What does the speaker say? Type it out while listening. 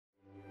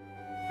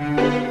Yeah,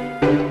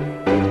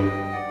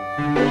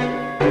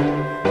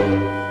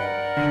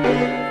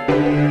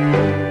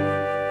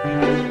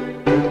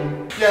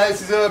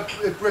 this is a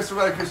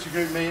Bristol anarchist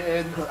group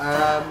meeting.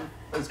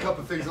 There's a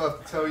couple of things I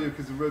have to tell you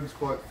because the room's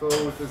quite full.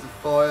 If there's a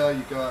fire,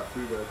 you go out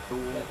through the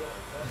door.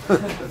 Go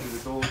through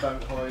the door,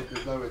 don't hide,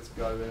 there's nowhere to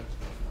go then.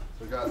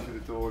 So go out through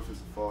the door if there's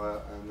a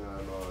fire, and I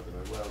don't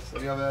know what else.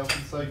 Any other health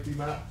and safety,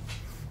 Matt?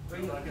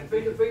 Bring the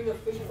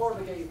fire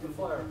brigade to the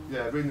fire.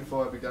 Yeah, bring the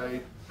fire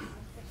brigade.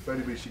 If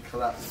anybody should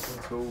collapse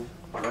at all.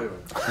 Anyway.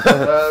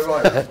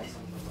 Right.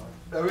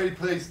 I'm really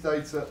pleased today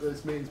that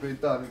this meeting's been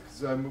done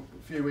because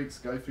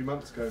a few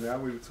months ago now,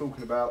 we were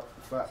talking about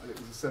the fact that it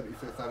was the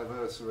 75th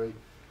anniversary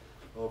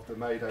of the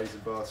Maydays in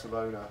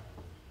Barcelona,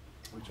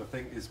 which I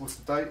think is, what's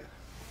the date?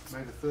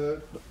 May the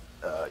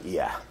 3rd?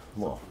 Yeah,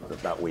 well,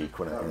 that week,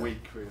 wasn't it? That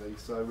week, really.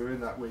 So we're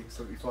in that week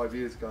 75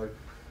 years ago,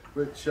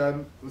 which I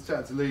was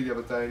chatting to Lee the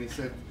other day, and he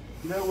said,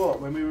 you know what,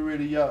 when we were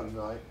really young,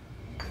 like,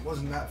 it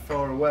wasn't that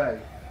far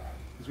away.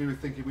 Because we were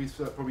thinking, we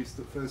probably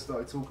first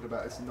started talking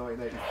about this in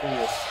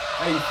 1984.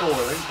 84,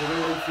 I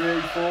think,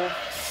 84.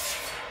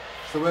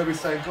 So where we're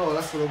saying, God,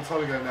 that's a long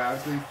time ago now,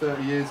 it's nearly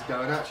 30 years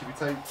ago, and actually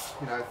if we take,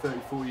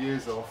 34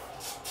 years off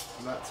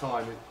from that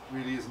time, it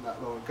really isn't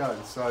that long ago.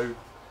 So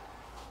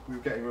we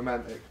were getting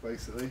romantic,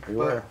 basically. We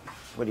were,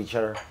 with each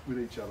other. With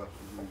each other.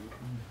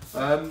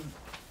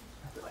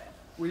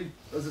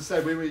 As I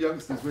said, when we were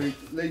youngsters,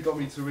 Lee got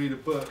me to read a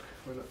book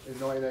in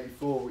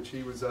 1984, which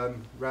he was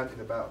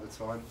ranting about at the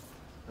time,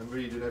 and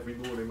reading every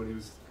morning when he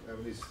was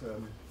having his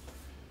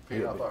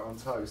peanut butter on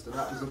toast. And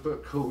that was a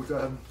book called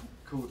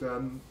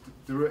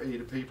Durruti,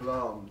 The People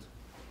Armed,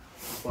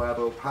 by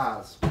Abel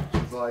Paz,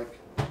 which was like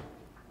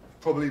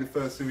probably the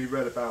first thing we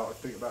read about, I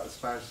think, about the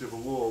Spanish Civil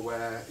War,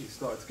 where he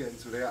started to get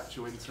into the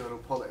actual internal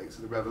politics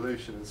of the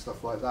revolution and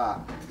stuff like that.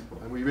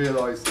 And we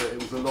realised that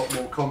it was a lot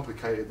more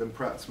complicated than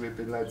perhaps we'd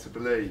been led to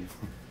believe.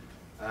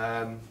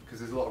 Because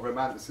there's a lot of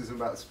romanticism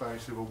about the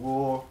Spanish Civil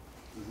War,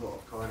 there's a lot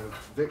of kind of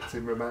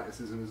victim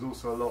romanticism, there's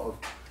also a lot of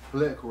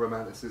political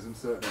romanticism,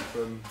 certainly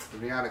from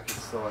the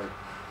anarchist side.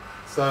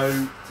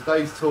 So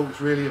today's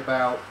talk's really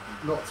about,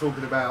 not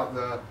talking about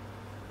the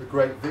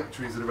great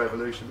victories of the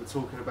revolution, but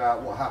talking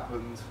about what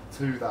happened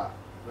to that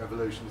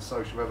revolution, the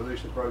social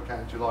revolution that broke out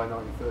in July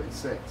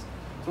 1936. So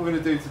what we're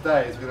going to do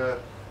today is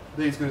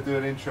Lee's going to do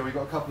an intro. We've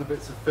got a couple of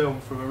bits of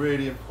film from a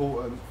really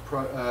important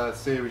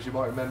series you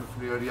might remember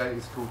from the early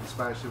 80s called The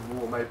Spanish Civil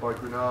War, made by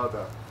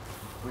Granada,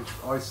 which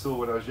I saw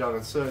when I was young,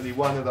 and certainly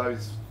one of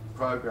those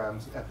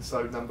programmes,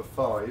 episode number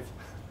 5,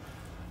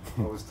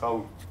 I was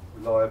told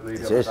reliably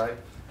the other day.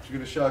 We're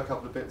going to show a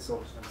couple of bits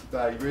of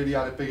today. Really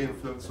had a big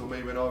influence on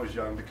me when I was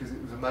young, because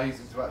it was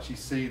amazing to actually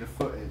see the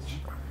footage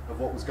of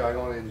what was going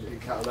on in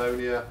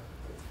Catalonia,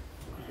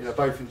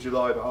 both in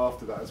July but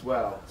after that as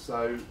well.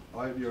 So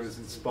I hope you're as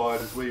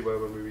inspired as we were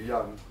when we were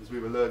young, as we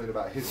were learning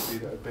about history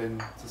that had been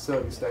to a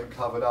certain extent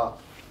covered up,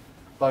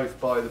 both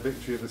by the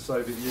victory of the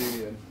Soviet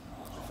Union,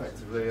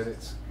 effectively, and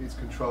its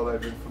control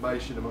over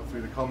information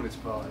through the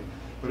Communist Party,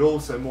 but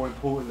also, more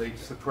importantly,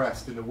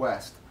 suppressed in the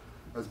West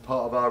as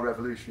part of our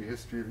revolutionary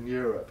history in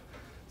Europe.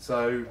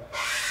 So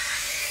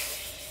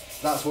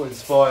that's what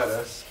inspired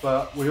us,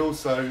 but we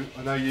also,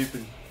 I know you've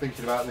been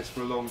thinking about this for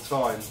a long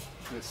time,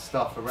 this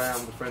stuff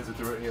around the Friends of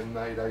Durruti and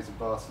Maydays in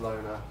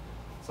Barcelona.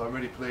 So I'm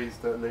really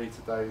pleased that Lee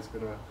today is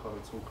going to kind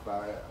of talk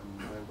about it, and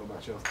I haven't got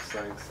much else to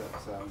say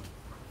except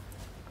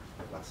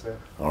that's it.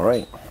 All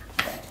right.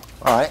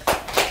 All right.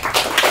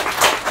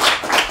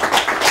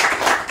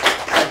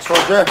 Thanks,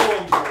 Roger.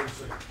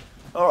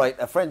 All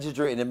right, Friends of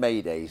Durruti and the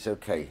Maydays.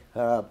 Okay,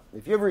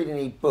 if you ever read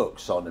any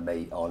books on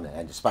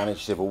the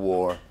Spanish Civil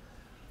War,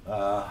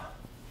 not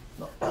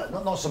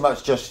so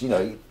much just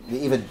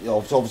even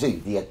obviously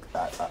the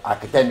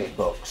academic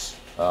books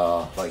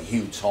like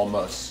Hugh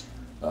Thomas.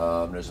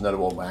 There's another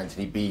one by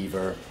Anthony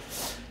Beaver,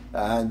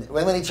 and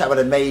when they chat about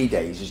the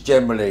Maydays, it's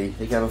generally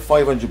they can have a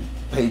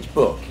 500-page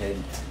book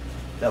and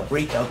they'll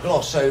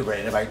gloss over it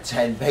in about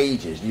 10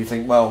 pages, and you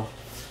think, well,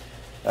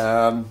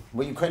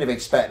 you kind of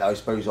expect, I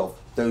suppose, of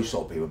those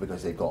sort of people,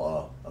 because they've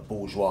got a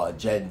bourgeois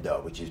agenda,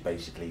 which is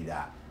basically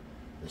that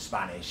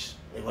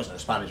it wasn't a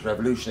Spanish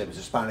Revolution, it was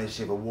a Spanish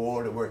Civil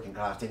War. The working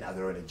class didn't have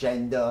their own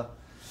agenda.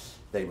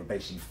 They were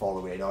basically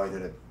following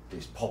either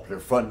this Popular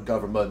Front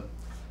government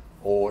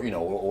or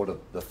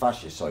the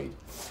fascist side.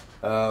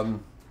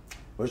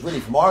 Whereas really,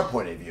 from our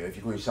point of view, if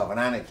you call yourself an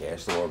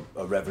anarchist or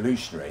a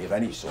revolutionary of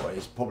any sort,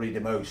 it's probably the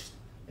most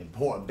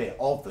important bit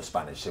of the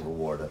Spanish Civil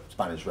War, the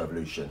Spanish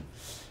Revolution.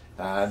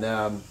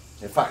 And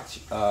in fact,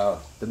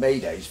 the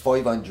Maydays,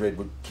 500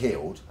 were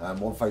killed and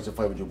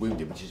 1,500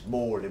 wounded, which is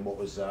more than what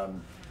was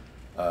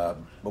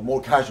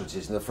more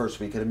casualties in the first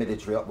week of the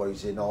military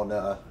uprising on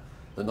the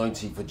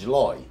 19th of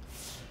July.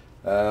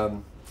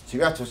 So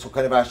you have to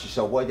kind of ask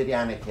yourself, why did the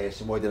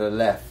anarchists and why did the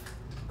left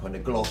kind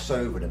of gloss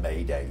over the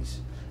Maydays,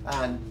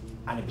 and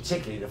in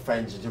particular the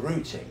Friends of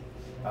Durruti?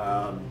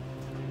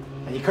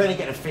 And you kind of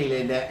get a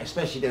feeling that,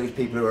 especially those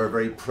people who are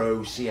very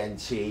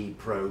pro-CNT,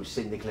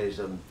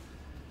 pro-syndicalism,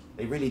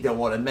 they really don't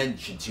want to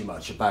mention too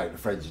much about the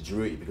Friends of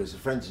Durruti, because the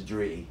Friends of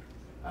Durruti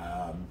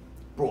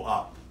brought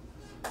up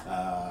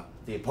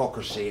the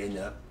hypocrisy and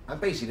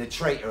basically the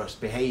traitorous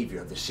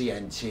behaviour of the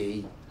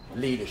CNT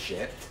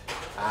leadership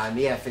and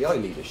the FAI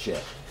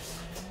leadership.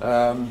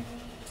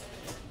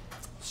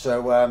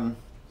 So a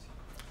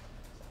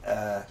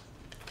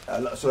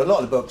lot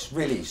of the books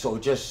really sort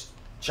of just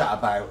chat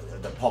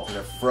about the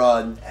Popular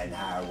Front and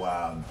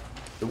how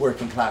the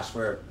working class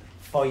were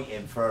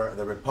fighting for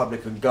the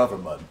Republican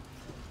government.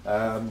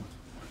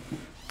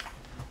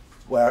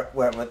 Where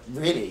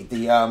really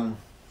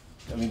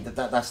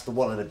that's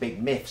one of the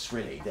big myths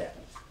really, that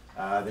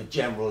the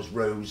generals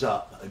rose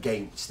up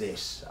against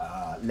this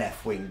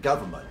left-wing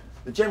government.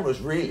 The generals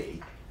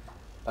really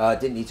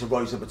didn't need to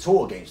rise up at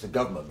all against the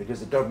government,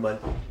 because the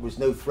government was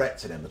no threat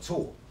to them at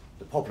all.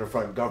 The Popular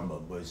Front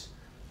government was,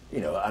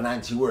 an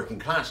anti-working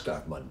class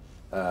government.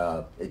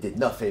 It did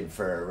nothing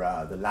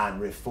for the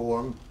land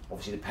reform.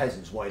 Obviously, the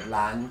peasants wanted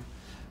land.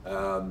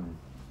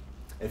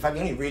 In fact,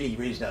 the only really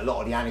reason that a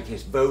lot of the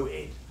anarchists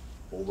voted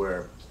or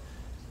were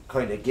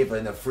kind of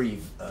given a free,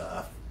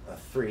 the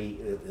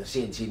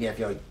CNT and the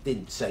FAI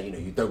didn't say,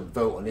 you don't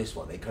vote on this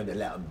one. They kind of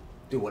let them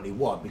do what they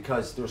want,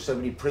 because there were so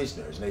many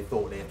prisoners, and they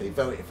thought that if they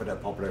voted for the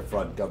Popular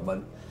Front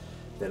government,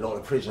 that a lot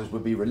of prisoners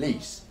would be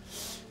released.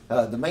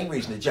 The main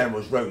reason the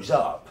generals rose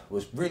up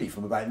was really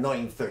from about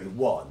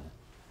 1931.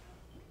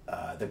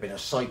 There'd been a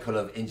cycle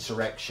of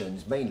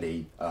insurrections,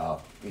 mainly,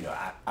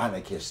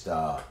 anarchist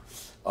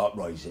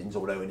uprisings,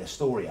 although in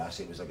Asturias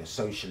it was like a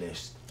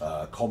socialist,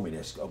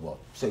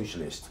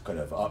 socialist kind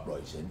of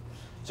uprising.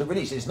 So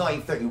really, since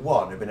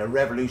 1931, there'd been a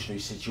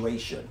revolutionary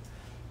situation.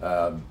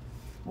 More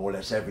or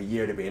less every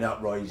year there'd be an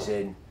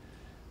uprising.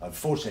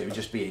 Unfortunately, it would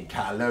just be in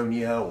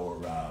Catalonia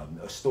or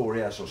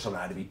Asturias or something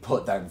that had to be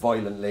put down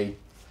violently.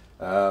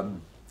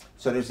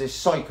 So there's this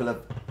cycle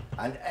of,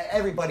 and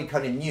everybody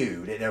kind of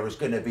knew that there was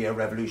going to be a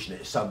revolution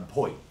at some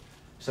point.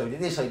 So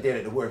this idea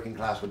that the working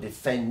class were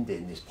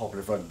defending this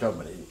Popular Front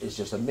government is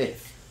just a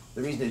myth.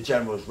 The reason the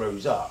generals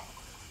rose up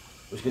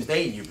was because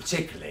they knew,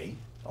 particularly,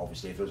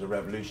 obviously, if there was a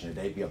revolution,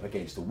 they'd be up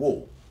against the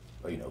wall,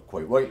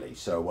 quite rightly.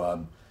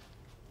 So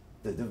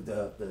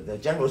the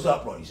generals'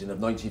 uprising of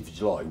 19th of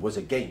July was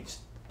against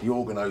the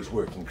organised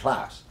working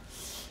class.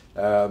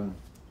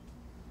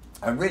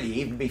 And really,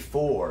 even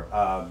before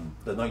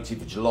the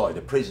 19th of July,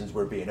 the prisons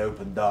were being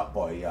opened up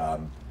by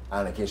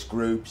anarchist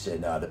groups,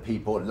 and the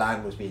people,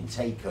 land was being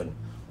taken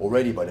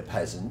already by the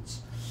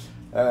peasants.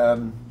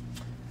 And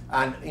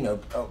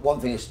one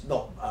thing that's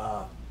not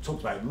talked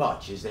about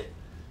much is that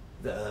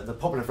the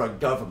Popular Front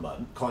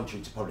government,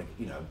 contrary to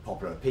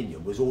popular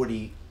opinion, was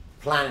already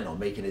planning on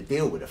making a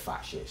deal with the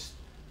fascists,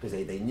 because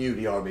they knew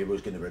the army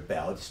was going to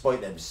rebel,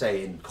 despite them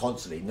saying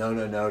constantly, no,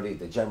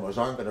 the generals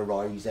aren't going to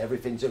rise,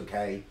 everything's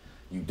okay,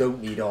 you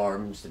don't need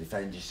arms to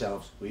defend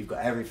yourselves, we've got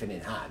everything in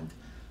hand.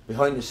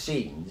 Behind the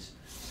scenes,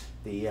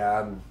 the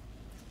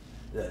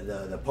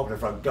Popular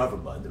Front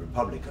government, the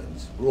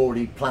Republicans, were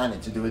already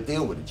planning to do a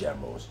deal with the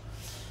generals.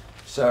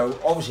 So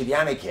obviously the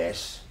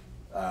anarchists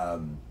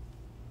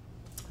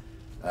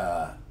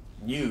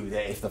knew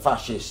that if the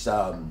fascists,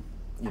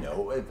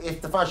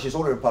 if the fascists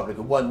or the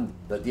Republican won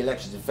the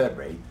elections in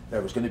February,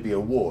 there was going to be a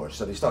war.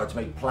 So they started to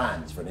make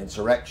plans for an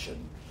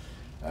insurrection.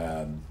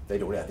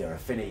 They'd already had their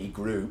affinity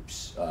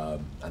groups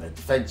and a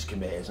defence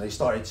committees, and they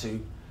started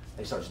to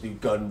do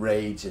gun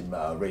raids and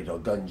raid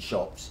on gun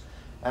shops,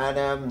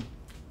 and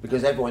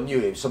because everyone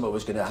knew something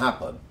was going to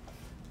happen,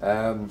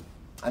 and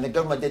the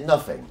government did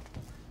nothing,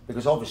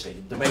 because obviously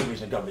the main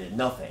reason the government did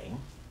nothing,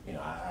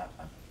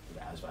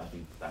 as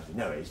we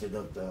know, is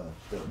that the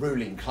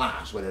ruling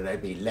class, whether they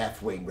be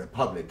left-wing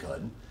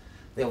Republican,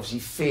 they obviously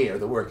fear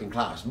the working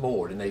class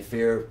more than they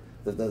fear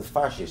the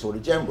fascists or the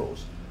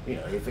generals.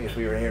 If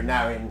we were here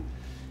now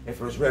if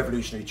there was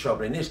revolutionary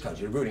trouble in this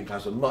country, the ruling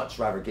class would much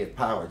rather give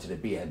power to the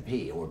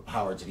BNP or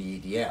power to the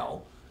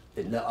EDL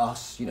than let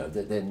us,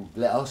 than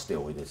let us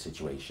deal with this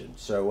situation.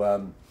 So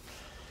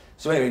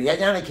anyway, the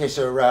anarchists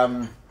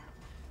are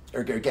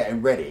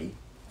getting ready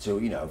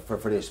to,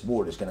 for this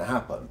war that's going to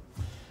happen.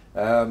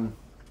 And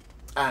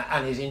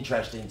it's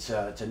interesting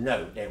to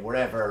note that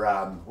wherever,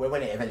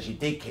 when it eventually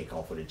did kick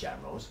off with the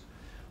generals,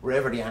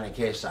 wherever the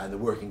anarchists and the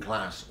working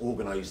class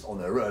organised on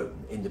their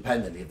own,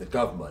 independently of the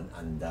government,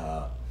 and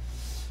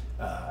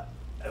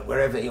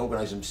wherever they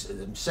organised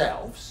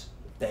themselves,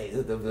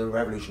 the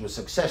revolution was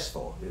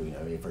successful.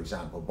 For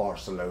example,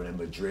 Barcelona,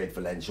 Madrid,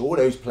 Valencia, all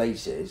those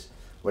places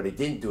where they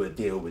didn't do a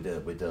deal with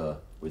the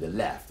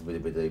left,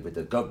 with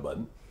the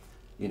government,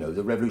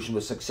 the revolution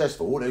was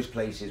successful. All those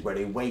places where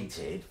they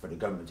waited for the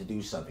government to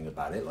do something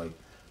about it, like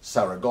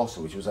Saragossa,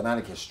 which was an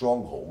anarchist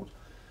stronghold,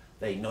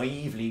 they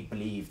naively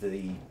believed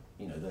the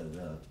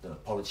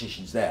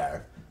politicians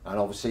there, and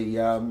obviously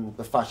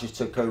the fascists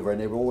took over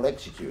and they were all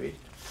executed.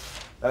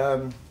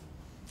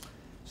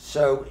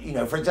 So,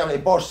 for example,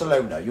 in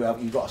Barcelona,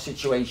 you've got a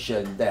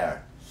situation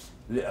there.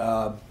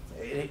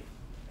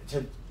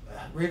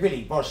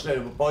 Really,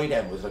 Barcelona by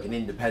then was like an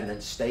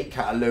independent state.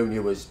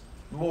 Catalonia was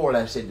more or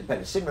less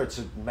independent, similar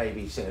to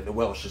maybe, say, the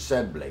Welsh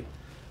Assembly.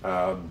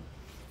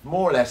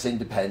 More or less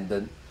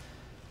independent.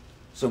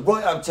 So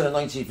right up to the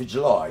 19th of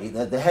July,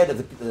 the head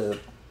of the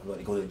what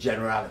they call the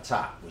general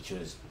attack, which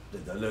was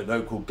the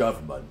local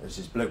government. There's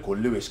this bloke called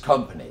Lewis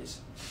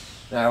Companies.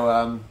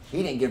 Now,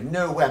 he didn't give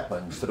no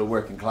weapons to the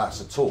working class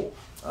at all,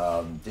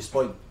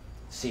 despite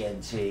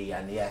CNT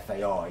and the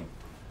FAI.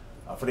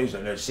 For those who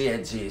don't know,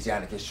 CNT is the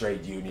anarchist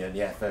trade union,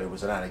 the FAI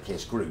was an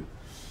anarchist group.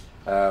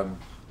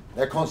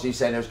 They're constantly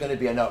saying there's going to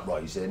be an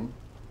uprising,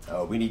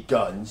 we need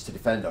guns to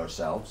defend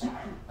ourselves,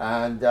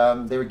 and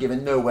they were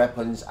given no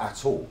weapons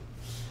at all.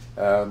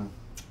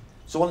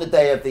 So on the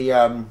day of the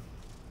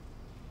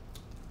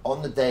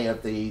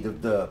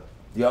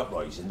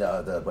uprising,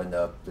 when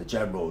the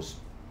generals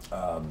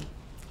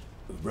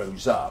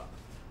rose up,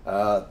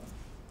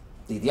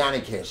 the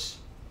anarchists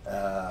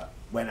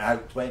went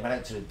out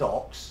to the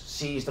docks,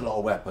 seized a lot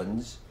of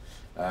weapons,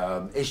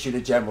 issued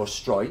a general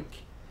strike,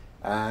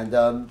 and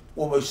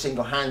almost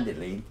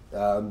single-handedly,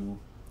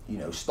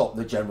 stopped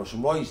the generals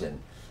from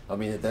rising. I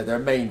mean, their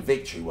main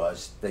victory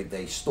was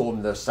they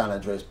stormed the San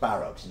Andreas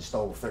barracks and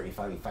stole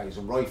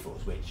 35,000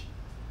 rifles, which,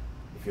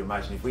 if you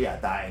imagine if we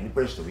had that in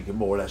Bristol, we could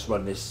more or less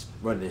run this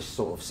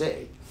sort of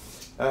city.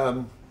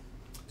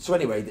 So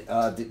anyway,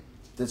 the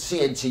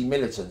CNT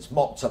militants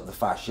mopped up the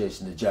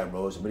fascists and the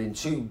generals, and within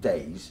 2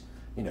 days,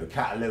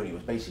 Catalonia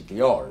was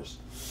basically ours.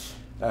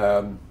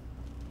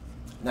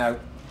 Now,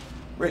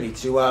 really,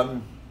 to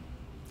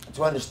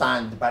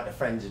understand about the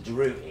Friends of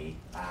Durruti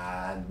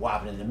and what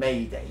happened in the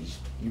Maydays,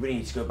 you really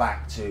need to go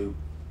back to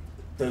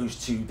those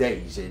 2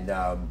 days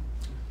on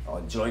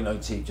July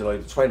 19th, July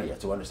the 20th,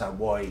 to understand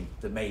why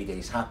the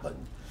Maydays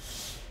happened.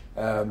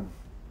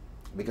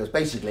 Because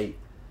basically,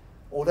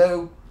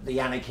 although the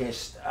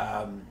anarchists,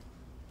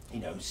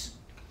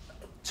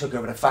 took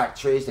over the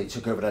factories, they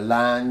took over the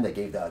land, they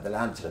gave the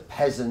land to the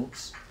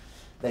peasants,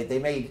 they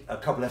made a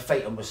couple of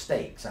fatal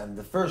mistakes, and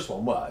the first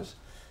one was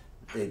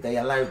they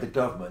allowed the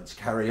government to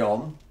carry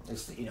on.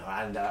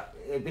 And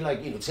it'd be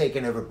like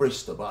taking over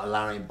Bristol, but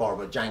allowing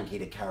Barbara Janke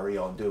to carry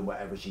on doing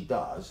whatever she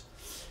does.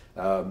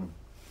 But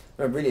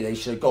really, they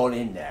should have gone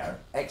in there,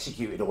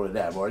 executed all of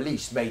them, or at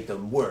least made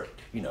them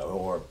work,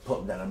 or put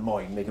them down in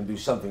mind, make them do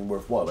something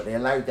worthwhile. But they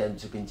allowed them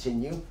to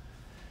continue.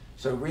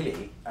 So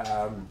really,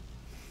 a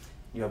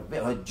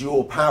bit of a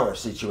dual power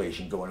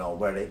situation going on,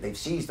 where they've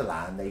seized the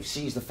land, they've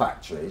seized the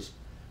factories,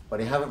 but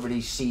they haven't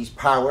really seized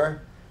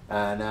power.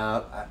 And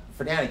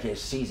for the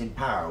anarchists, seizing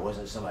power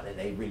wasn't something that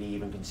they really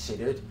even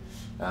considered.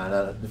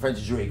 And the Friends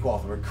of Durruti quite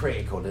often were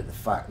critical of the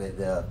fact that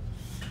the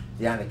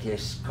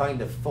anarchists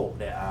kind of thought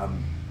that,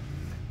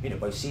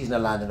 by seizing the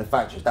land and the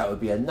factories, that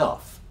would be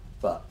enough.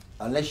 But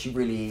unless you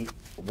really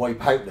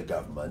wipe out the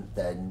government,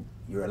 then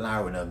you're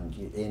allowing them,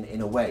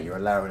 in a way, you're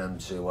allowing them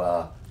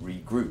to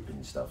regroup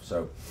and stuff.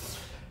 So,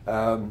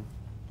 and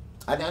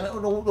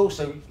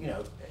also,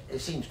 it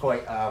seems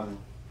quite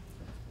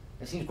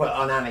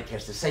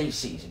un-anarchist to say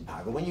seizing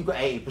power, but when you've got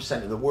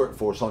 80% of the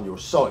workforce on your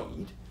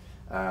side,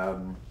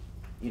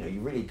 you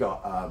really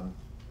got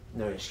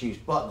no excuse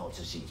but not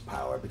to seize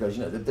power, because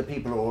the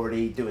people are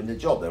already doing the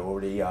job. They're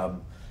already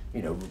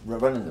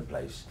running the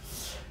place.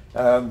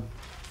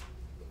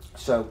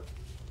 So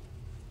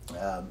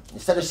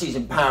instead of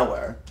seizing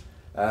power,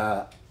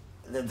 the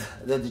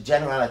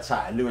general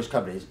attack and Lewis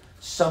Companies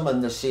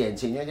summoned the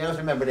CNT. You have to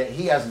remember that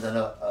he hasn't done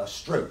a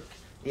stroke.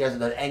 He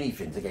hasn't done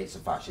anything against the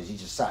fascists. He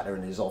just sat there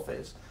in his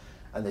office,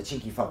 and the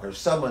cheeky fucker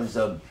summons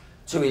them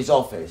to his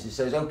office and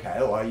says, "Okay,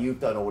 all right, you've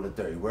done all the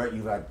dirty work.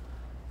 You've had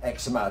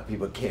X amount of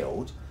people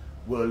killed.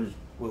 We'll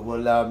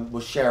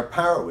share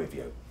power with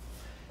you."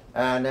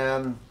 And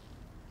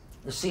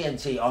the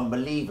CNT,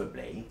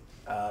 unbelievably,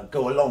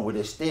 go along with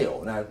this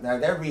deal. Now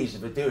their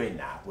reason for doing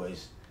that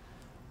was,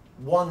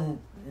 one,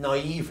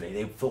 naively,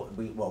 they thought,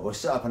 we'll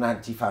set up an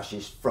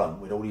anti-fascist front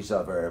with all these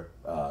other,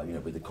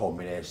 with the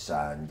communists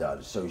and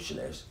the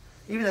socialists.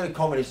 Even though the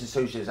communists and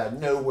socialists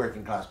had no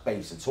working class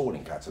base at all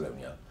in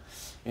Catalonia,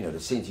 the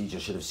CNT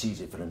just should have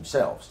seized it for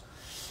themselves.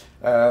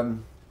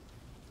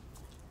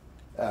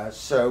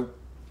 So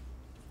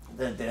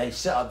they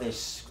set up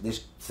this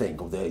thing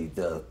called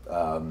the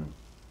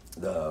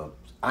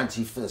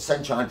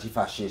Central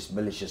Anti-Fascist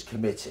Militias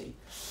Committee.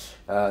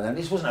 Now,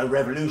 this wasn't a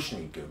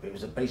revolutionary group, it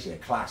was basically a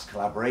class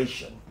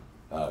collaboration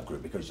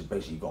group, because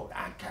basically you've got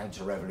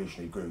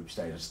counter-revolutionary groups,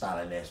 the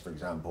Stalinists, for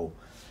example,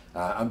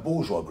 and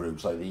bourgeois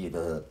groups like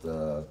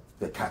the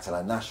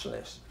Catalan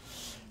nationalists.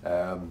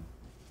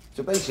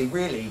 So basically,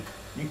 really,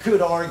 you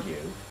could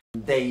argue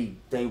they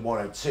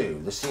wanted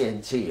to. The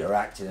CNT are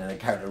acting in a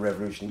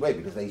counter-revolutionary way,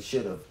 because they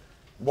should have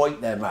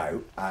wiped them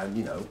out and,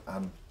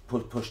 and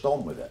pushed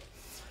on with it.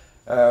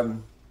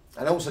 And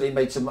also they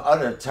made some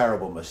other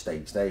terrible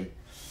mistakes.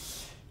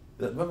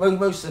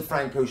 Most of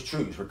Franco's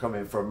troops were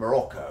coming from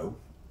Morocco,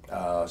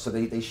 so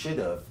they should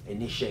have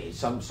initiated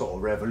some sort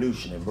of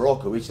revolution in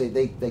Morocco, which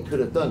they could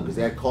have done because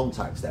they had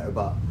contacts there.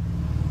 But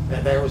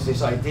there was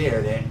this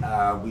idea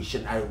that we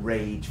shouldn't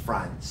outrage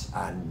France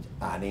and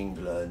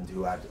England,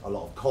 who had a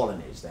lot of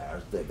colonies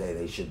there. That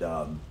they should,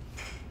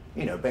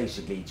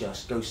 basically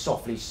just go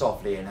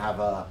softly and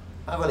have a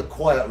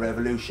quiet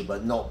revolution,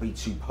 but not be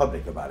too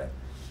public about it.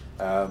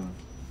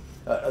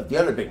 The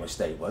other big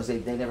mistake was they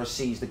never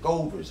seized the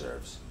gold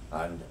reserves.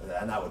 and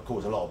that would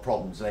cause a lot of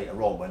problems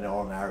later on when they're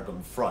on an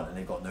Aragon front and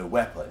they've got no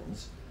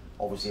weapons.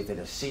 Obviously, if they'd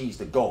have seized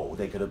the gold,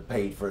 they could have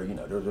paid for, you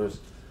know, there was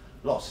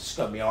lots of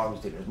scummy arms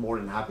dealers more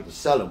than happy to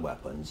sell them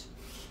weapons.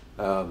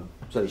 So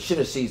they should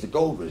have seized the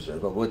gold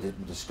reserve, but we'll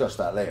discuss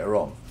that later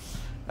on.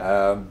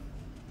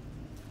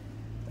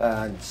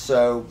 And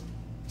so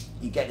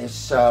you get this.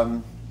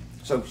 So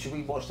should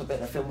we watch the bit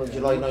of the film on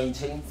July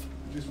 19th?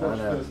 Just watch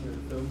the first bit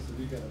of the film, so if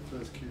you get the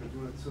first cue, do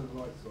you want to turn the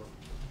lights on?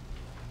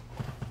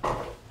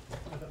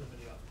 I've got the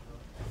video up.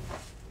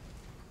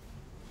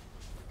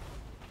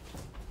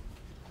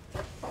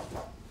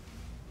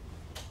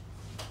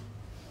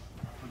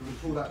 We'll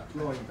pull that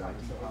line down.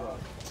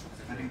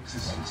 The very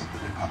existence of the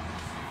Republic.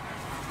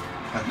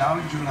 But now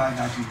in July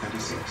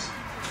 1936,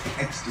 the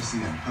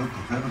ecstasy and hope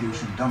of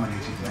revolution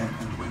dominated men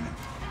and women.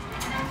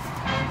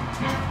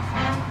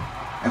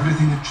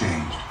 Everything had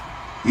changed,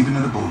 even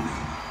in the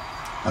ballroom.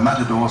 The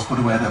matadors put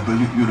away their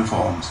brilliant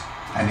uniforms,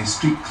 and in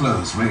street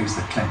clothes raised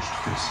the clenched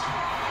fist.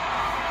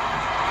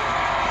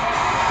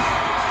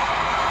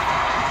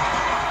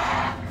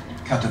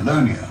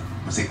 Catalonia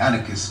was the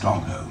anarchist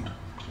stronghold.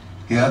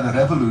 Here the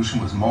revolution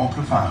was more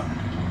profound,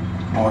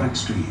 more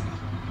extreme.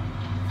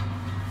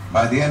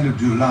 By the end of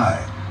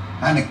July,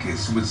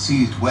 anarchists who had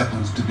seized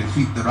weapons to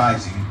defeat the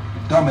rising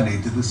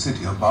dominated the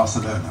city of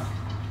Barcelona.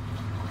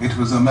 It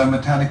was a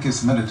moment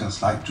anarchist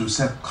militants like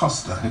Josep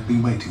Costa had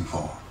been waiting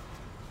for.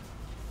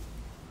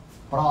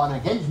 Però en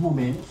aquells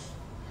moments,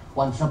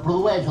 quan se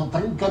produeix el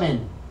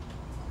trencament,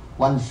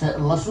 quan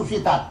la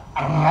societat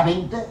es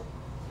rebenta,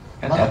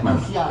 at that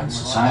moment, when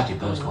society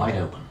burst wide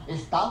open,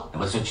 there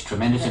was such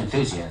tremendous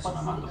enthusiasm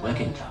among the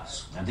working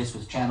class, and this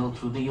was channeled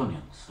through the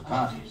unions, the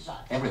parties,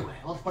 everywhere.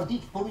 Els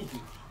partits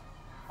polítics,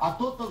 a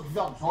tots els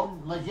llocs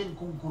on la gent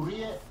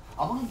concorria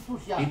amb un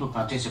entusiasme. People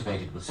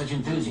participated with such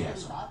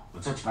enthusiasm,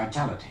 with such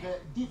vitality,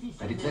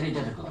 that it's very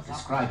difficult to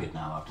describe it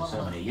now after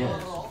so many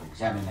years, to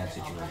examine that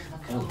situation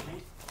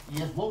coldly.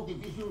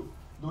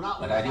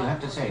 But I do have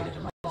to say that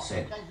Amanda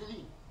said,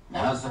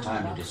 now's the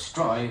time to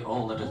destroy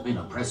all that has been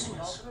oppressing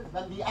us.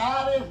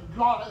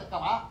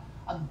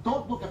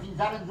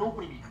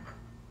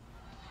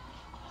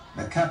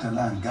 The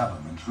Catalan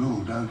government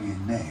ruled only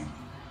in name.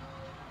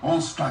 All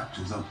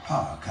structures of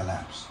power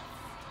collapsed.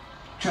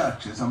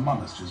 Churches and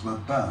monasteries were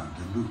burned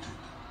and looted.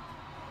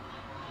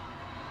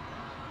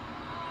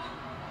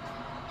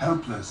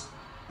 Helpless,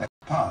 they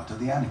were part of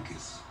the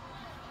anarchists,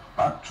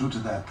 but true to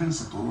their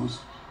principles,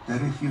 they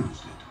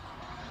refused it.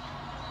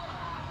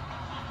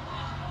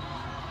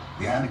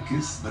 The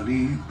anarchists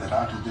believed that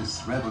out of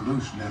this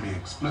revolutionary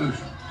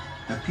explosion,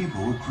 the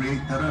people would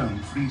create their own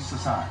free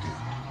society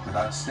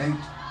without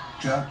state,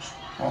 church,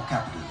 or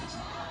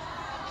capitalism.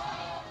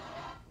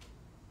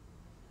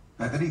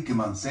 Federico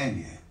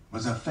Montseny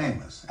was a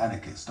famous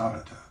anarchist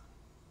orator.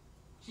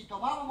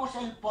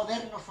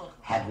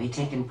 Had we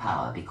taken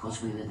power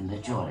because we were the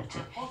majority,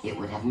 it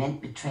would have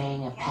meant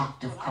betraying a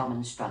pact of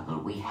common struggle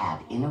we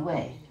had, in a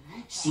way,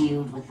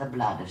 sealed with the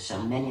blood of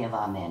so many of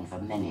our men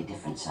from many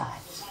different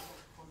sides.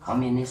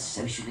 Communists,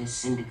 socialists,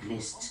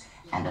 syndicalists,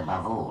 and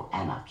above all,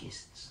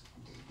 anarchists.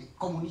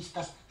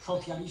 Comunistas,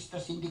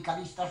 socialistas,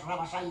 sindicalistas,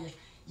 rabasalles,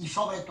 y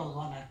sobre todo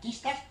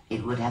anarquistas.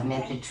 It would have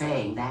meant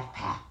betraying that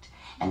pact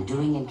and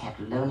doing in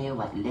Catalonia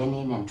what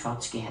Lenin and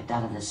Trotsky had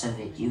done in the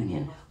Soviet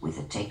Union with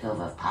the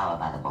takeover of power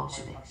by the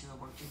Bolsheviks.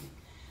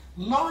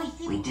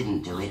 We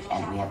didn't do it,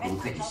 and we have been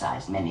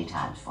criticized many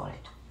times for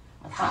it.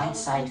 With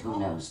hindsight, who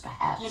knows,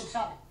 perhaps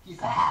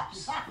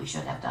we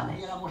should have done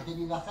it.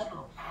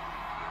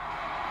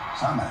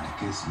 Some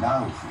anarchists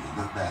now feel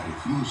that their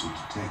refusal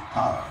to take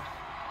power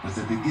was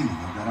the beginning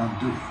of their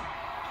undoing.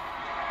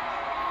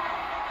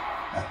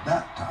 At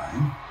that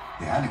time,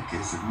 the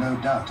anarchists had no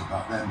doubt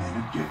about their main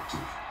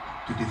objective,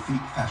 to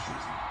defeat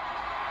fascism.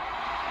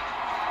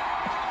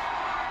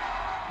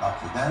 But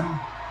for them,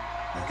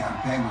 the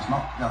campaign was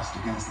not just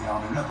against the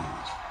army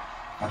rebels,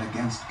 but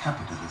against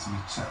capitalism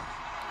itself.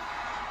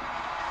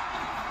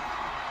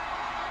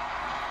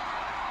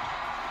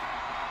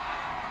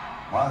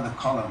 While the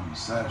columns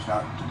surged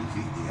out to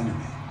defeat the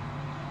enemy,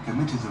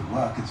 committees of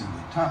workers in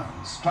the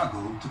towns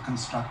struggled to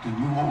construct a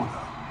new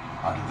order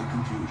out of the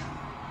confusion.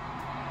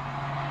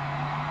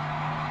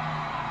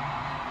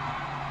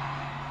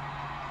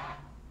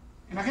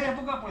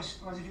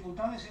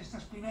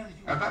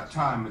 At that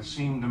time, it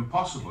seemed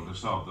impossible to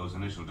solve those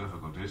initial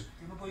difficulties,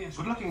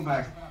 but looking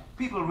back,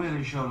 people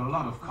really showed a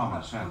lot of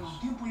common sense.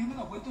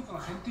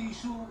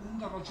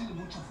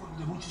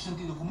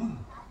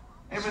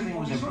 Everything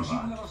was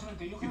improvised.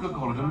 You could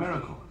call it a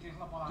miracle.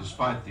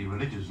 Despite the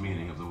religious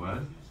meaning of the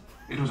word,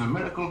 it was a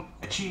miracle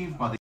achieved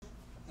by the...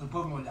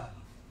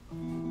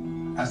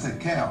 As the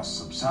chaos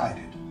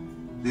subsided,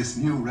 this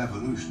new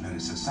revolutionary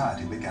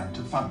society began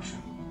to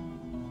function.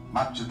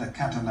 Much of the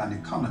Catalan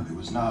economy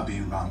was now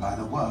being run by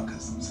the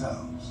workers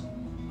themselves.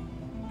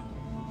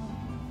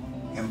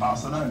 In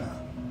Barcelona,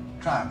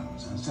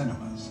 trams and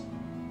cinemas,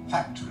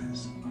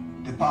 factories,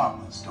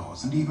 department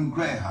stores, and even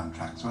greyhound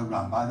tracks were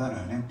run by their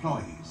own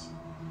employees.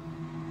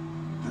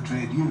 The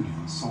trade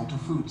unions saw to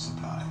food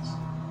supplies.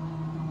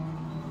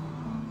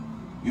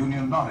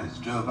 Union lorries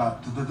drove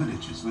out to the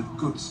villages with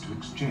goods to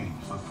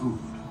exchange for food.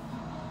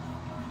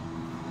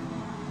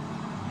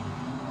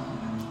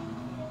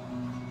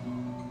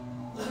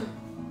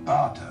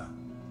 Barter,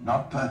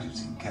 not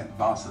purchasing, kept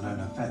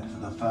Barcelona fed for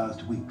the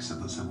first weeks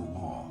of the Civil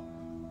War.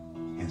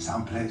 In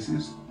some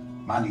places,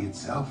 money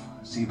itself,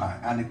 seen by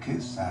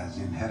anarchists as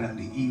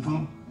inherently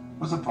evil,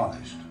 was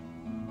abolished.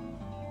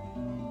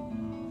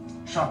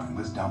 Shopping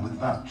was done with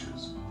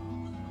vouchers,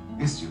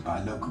 issued by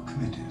local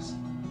committees.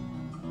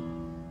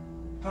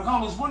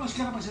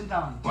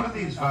 What do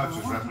these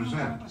vouchers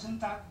represent?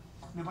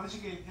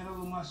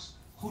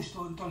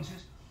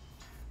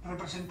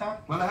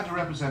 Well, they had to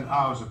represent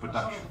hours of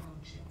production.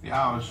 The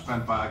hours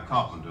spent by a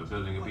carpenter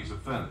building a piece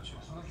of furniture,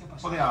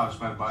 or the hours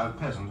spent by a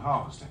peasant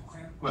harvesting,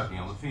 working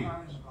on the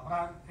fields.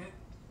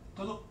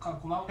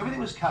 Everything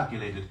was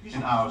calculated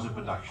in hours of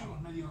production.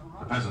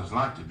 The peasants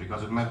liked it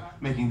because it meant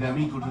making them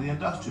equal to the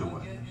industrial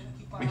workers,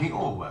 making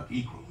all work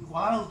equal.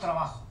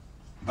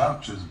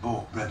 Vouchers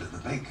bought bread at the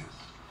baker's,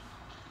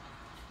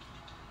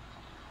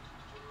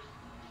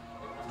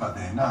 but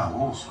they now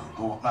also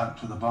bought lunch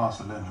to the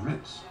Barcelona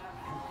Ritz.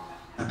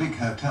 The big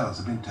hotels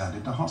have been turned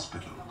into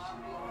hospitals,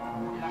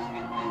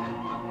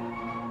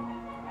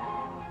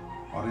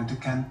 or into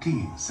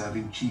canteens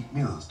serving cheap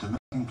meals to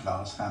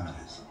working-class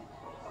families,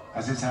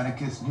 as its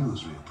anarchist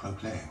newsreel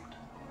proclaimed.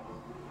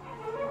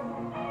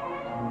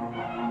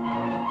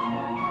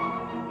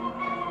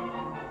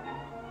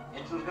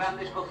 En sus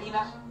grandes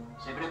cocinas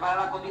se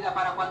prepara la comida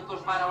para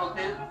cuantos van al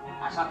hotel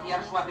a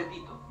saciar su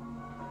apetito.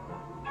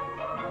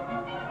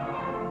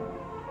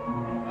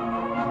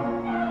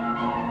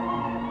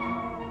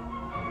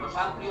 Los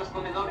amplios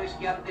comedores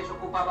que antes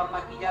ocupaban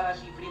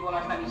maquilladas y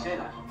frívolas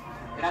damiselas,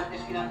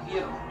 grandes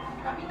financieros,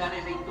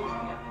 capitanes de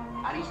industria,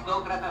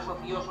 aristócratas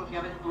ociosos y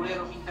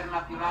aventureros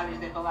internacionales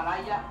de toda la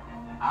Haya,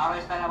 ahora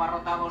están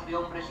abarrotados de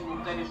hombres y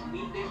mujeres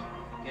humildes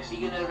que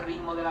siguen el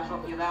ritmo de la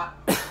sociedad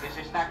que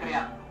se está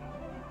creando.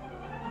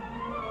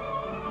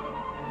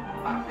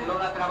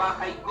 Barcelona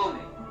trabaja y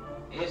come,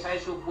 esa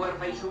es su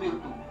fuerza y su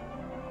virtud.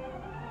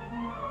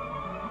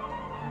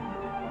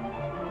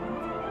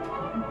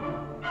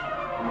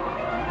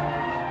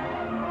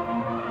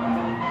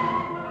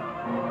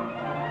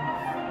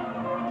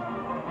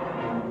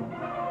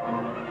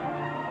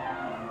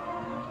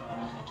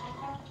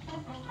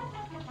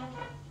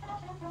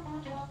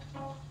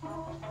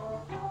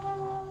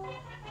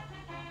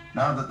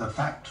 Now that the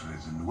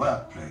factories and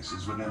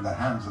workplaces were in the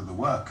hands of the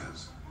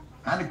workers,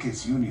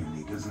 anarchist union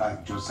leaders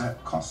like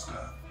Josep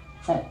Costa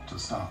fought to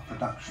start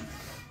production again.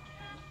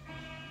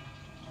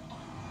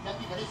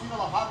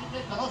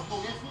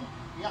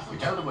 We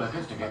tell the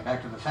workers to get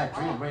back to the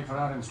factory and wait for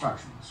our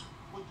instructions.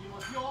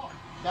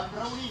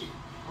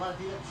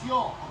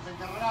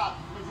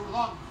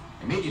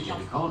 Immediately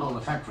we called all the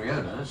factory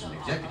owners and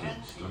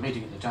executives to a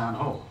meeting at the town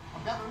hall.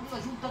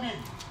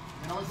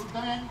 We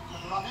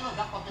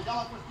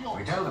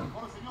tell them,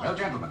 well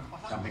gentlemen,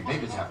 something big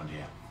has happened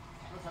here.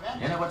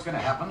 You know what's going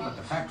to happen, but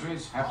the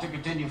factories have to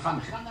continue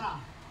functioning.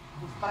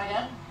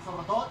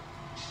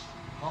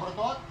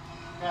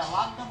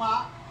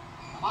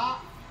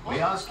 We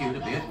ask you to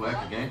be at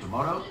work again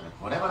tomorrow at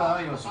whatever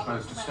hour you're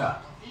supposed to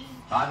start.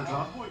 5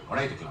 o'clock or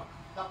 8 o'clock.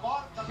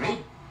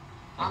 Agreed?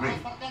 Agreed.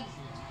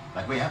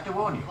 But we have to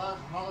warn you,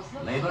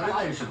 labor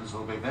relations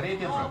will be very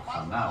different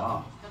from now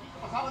on.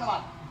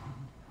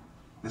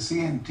 The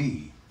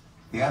CNT,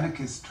 the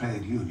anarchist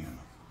trade union,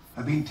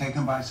 had been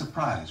taken by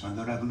surprise when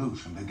the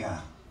revolution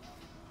began.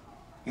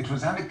 It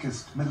was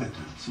anarchist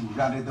militants who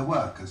rallied the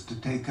workers to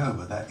take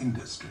over their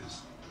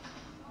industries.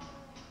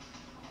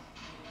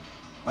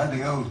 When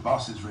the old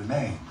bosses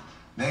remained,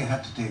 they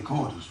had to take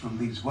orders from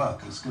these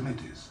workers'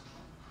 committees.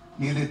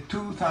 Nearly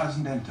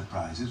 2,000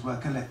 enterprises were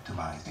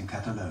collectivized in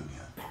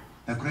Catalonia,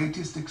 the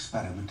greatest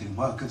experiment in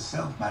workers'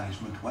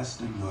 self-management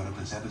Western Europe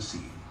has ever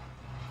seen.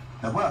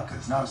 The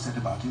workers now set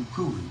about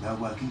improving their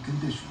working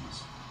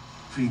conditions.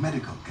 Free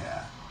medical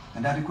care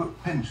and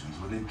adequate pensions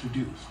were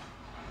introduced.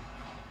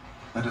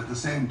 But at the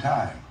same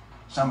time,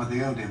 some of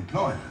the old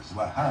employers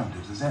were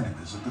hounded as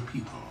enemies of the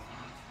people.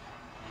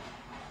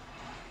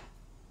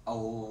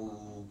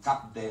 Al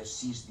cap de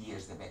 6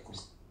 dies de beco.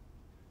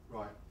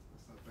 Right, that's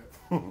that bit.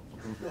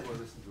 Well,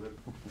 listen to him.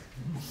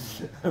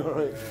 All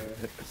right.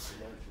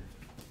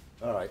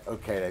 All right,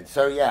 okay then.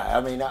 So yeah,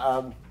 I mean,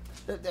 I'm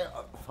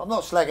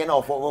not slagging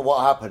off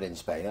what happened in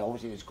Spain.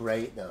 Obviously, it was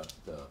great. The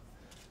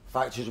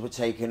factories were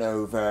taken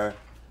over,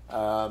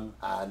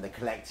 and the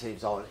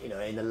collectives on,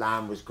 in the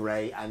land was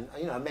great. And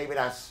maybe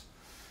that's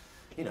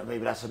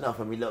enough.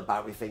 When we look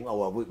back, we think, oh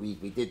well,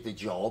 we did the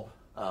job.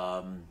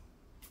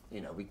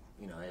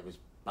 It was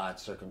bad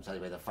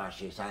circumstances with the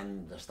fascists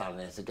and the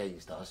Stalinists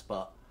against us,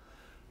 but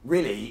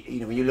really,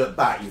 when you look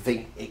back, you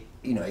think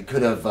it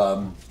could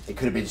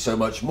have been so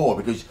much more,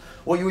 because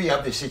you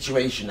have this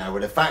situation now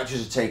where the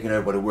factories are taken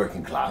over by the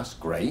working class,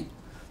 great.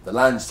 The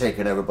land's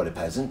taken over by the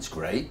peasants,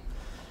 great.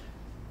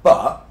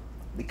 But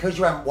because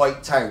you haven't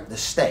wiped out the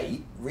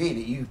state,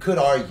 really, you could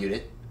argue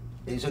that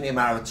it's only a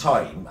matter of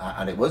time,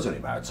 and it was only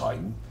a matter of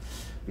time,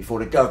 before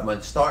the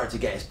government started to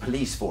get its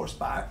police force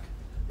back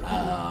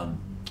and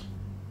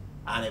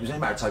it was only a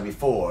matter of time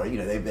before,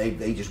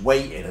 they just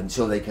waited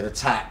until they could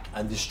attack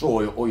and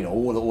destroy,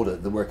 all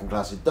the working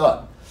class had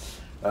done.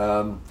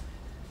 And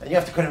you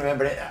have to kind of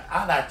remember that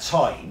at that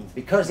time,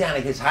 because the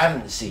anarchists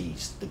hadn't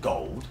seized the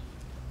gold,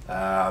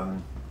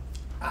 and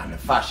the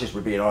fascists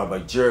were being armed by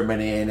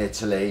Germany and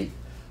Italy,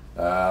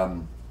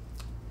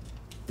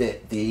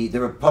 the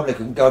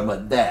Republican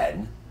government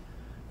then,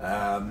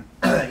 the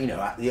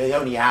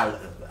only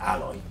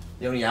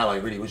ally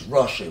really was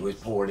Russia, who was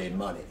pouring in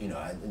money,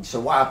 and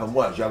so what happened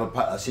was you have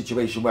a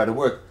situation where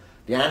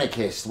the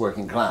anarchist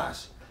working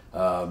class,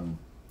 running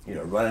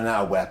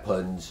out of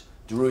weapons.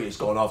 Durruti's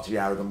gone off to the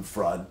Aragon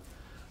front,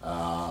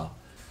 and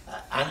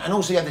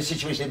also you had the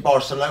situation in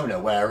Barcelona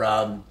where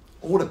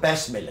all the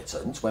best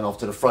militants went off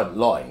to the front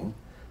line,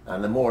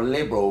 and the more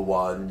liberal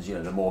ones,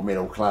 the more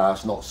middle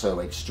class, not so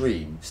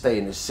extreme, stay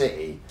in the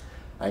city,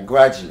 and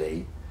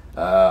gradually,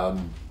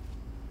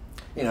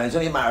 it's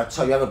only a matter of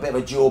time. You have a bit of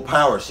a dual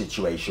power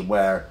situation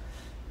where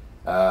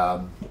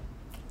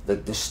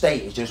the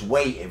state is just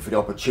waiting for the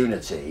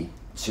opportunity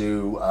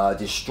to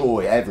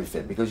destroy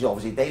everything, because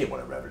obviously they didn't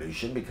want a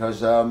revolution,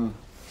 because they don't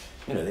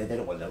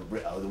want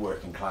the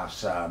working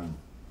class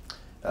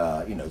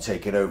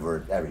taking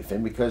over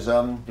everything, because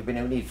there'd be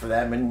no need for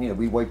them, and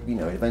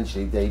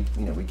eventually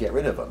we get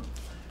rid of them.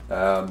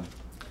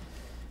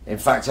 In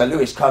fact,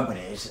 Lewis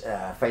Companies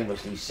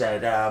famously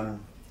said,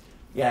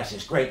 yes,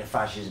 it's great the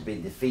fascists have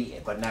been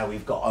defeated, but now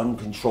we've got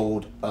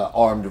uncontrolled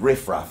armed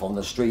riffraff on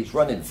the streets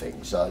running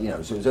things. So it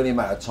was only a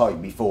matter of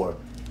time before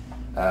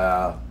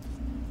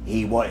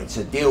he wanted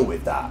to deal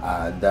with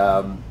that,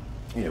 and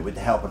with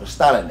the help of the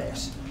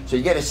Stalinists. So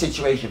you get a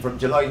situation from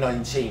July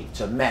 19th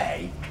to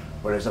May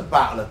where there's a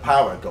battle of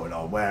power going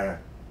on,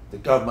 where the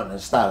government and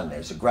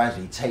Stalinists are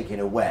gradually taking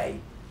away,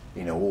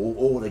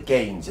 all the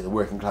gains that the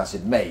working class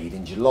had made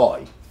in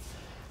July.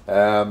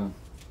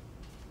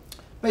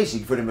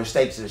 Basically for the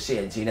mistakes of the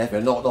CNT and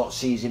FPR not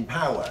seizing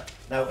power.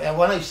 Now,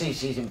 when I say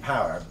seizing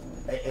power,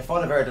 if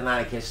I'd have heard an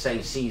anarchist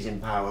say seizing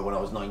power when I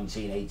was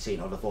 19, 18,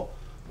 I'd have thought,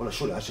 well,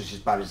 surely that's just as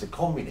bad as the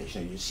communists,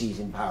 you're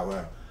seizing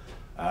power.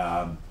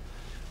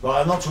 Well,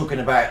 I'm not talking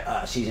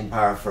about seizing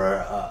power for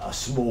a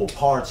small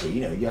party.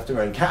 You have to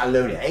remember, in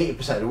Catalonia,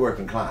 80% of the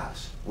working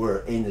class were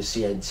in the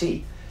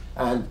CNT.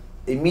 And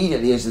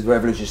immediately as the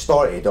revolution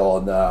started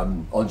on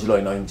July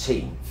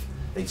 19th,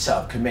 they'd set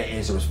up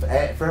committees. There was, for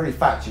every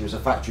factory, there was a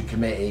factory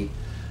committee.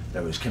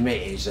 There was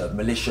committees of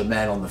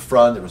militiamen on the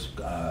front. There was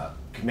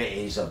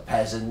committees of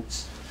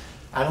peasants.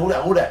 And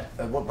all that,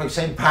 by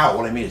saying power,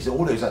 what I mean is that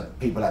all those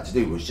people had to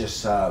do was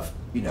just,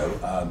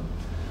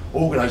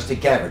 organise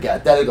together,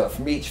 get a delegate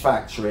from each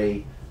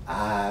factory,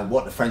 and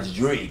what the Friends of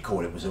Durruti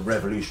called it was a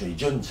revolutionary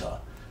junta,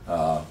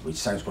 which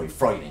sounds quite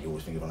frightening. You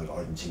always think of like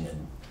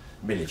Argentinian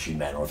military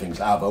men or things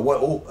like that. But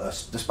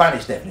the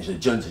Spanish definition of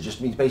junta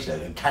just means basically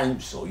like a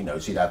council, so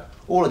you'd have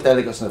all the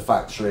delegates in the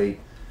factory,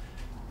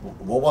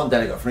 one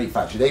delegate from each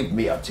factory, they'd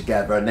meet up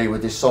together and they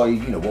would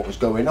decide, what was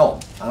going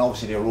on. And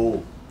obviously they were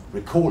all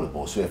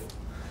recallable, so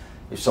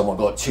if someone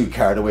got too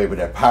carried away with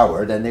their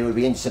power, then they would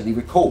be instantly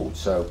recalled.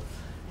 So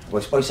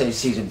by saying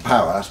seizing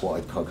power, that's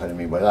what I kind of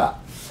mean by that.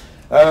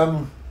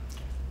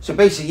 So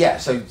basically,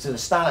 so the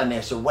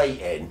Stalinists are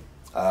waiting,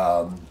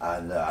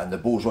 and the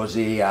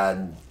bourgeoisie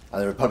and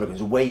the Republicans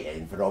are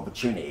waiting for the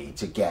opportunity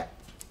to get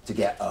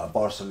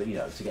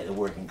Barcelona, to get the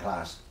working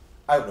class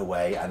out of the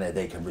way, and then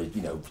they can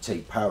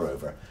take power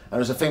over. And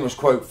there's a famous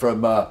quote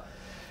from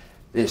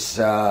this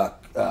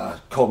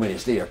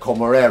communist leader,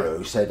 Comorero,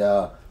 who said,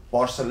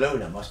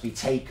 "Barcelona must be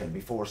taken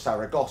before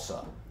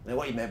Saragossa." Now,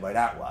 what he meant by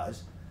that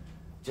was,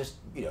 just,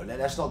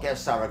 let's not get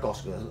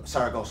Saragossa.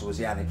 Saragossa was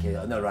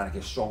another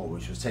anarchist stronghold,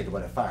 which was taken by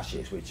the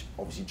fascists, which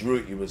obviously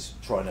Durruti was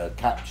trying to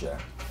capture.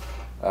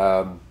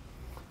 And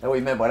what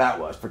he meant by that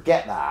was,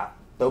 forget that,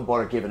 don't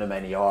bother giving them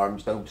any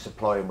arms, don't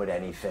supply them with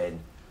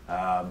anything.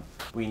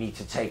 We need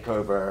to take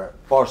over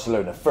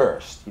Barcelona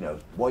first,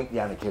 wipe the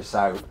anarchists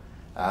out,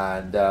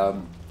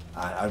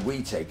 and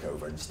we take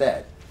over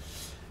instead.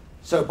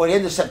 So by the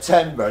end of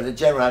September, the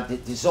general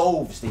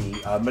dissolves the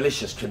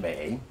militias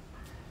committee,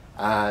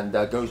 and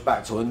goes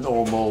back to a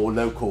normal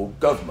local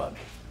government.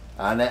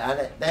 And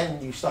then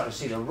you start to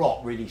see the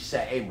rot really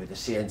set in with the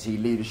CNT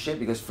leadership,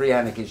 because free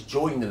anarchists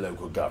join the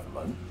local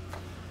government.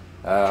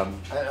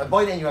 And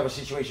by then you have a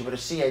situation where the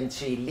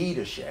CNT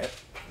leadership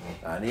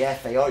and the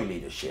FAI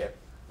leadership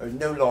are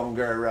no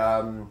longer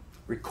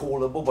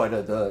recallable by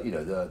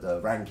the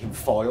rank and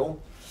file.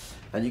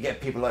 And you get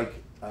people like,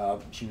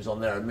 she was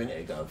on there a minute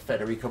ago,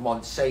 Federica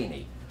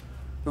Montseny,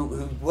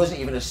 who wasn't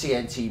even a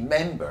CNT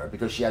member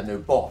because she had no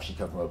boss. She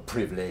came from a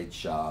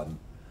privilege.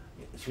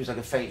 She was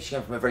like she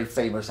came from a very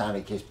famous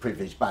anarchist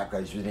privileged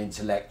background. She was an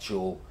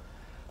intellectual,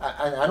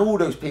 and all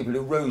those people who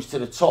rose to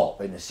the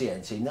top in the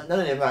CNT, none of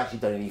them have actually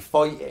done any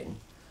fighting.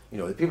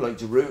 The people like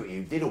Durruti,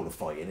 who did all the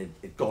fighting,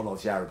 had gone on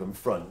to the Aragon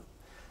front,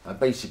 and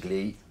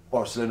basically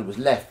Barcelona was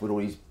left with all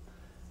these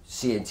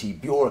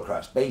CNT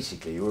bureaucrats,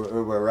 basically, who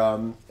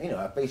were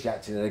basically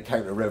acting in a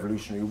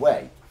counter-revolutionary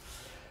way.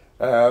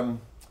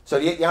 So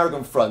the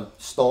Aragon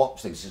front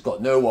stops. It's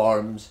got no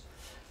arms.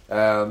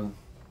 And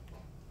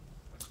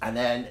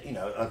then, you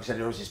know, like I said,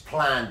 there was this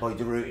plan by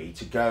Durruti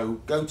to go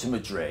to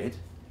Madrid.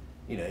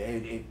 You know,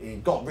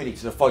 it got really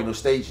to the final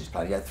stages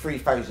plan. He had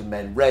 3,000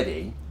 men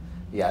ready.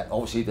 Yeah,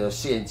 obviously the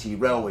CNT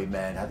railway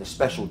men had a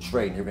special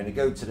train. They were going to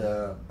go to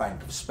the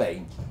Bank of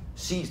Spain,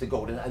 seize the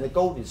gold, and the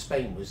gold in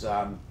Spain was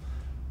the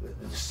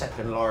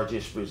second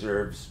largest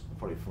reserves,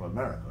 probably from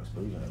America, I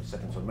suppose. You know,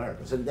 second to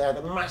America. So they had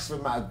a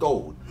massive amount of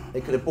gold.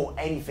 They could have bought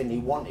anything they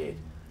wanted.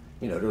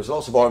 You know, there was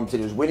lots of arms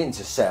that was willing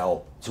to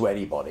sell to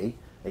anybody.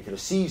 They could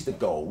have seized the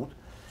gold.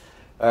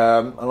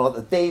 And on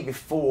the day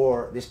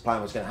before this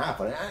plan was going to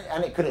happen,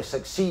 and it could have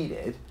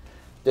succeeded,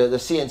 the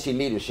CNT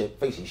leadership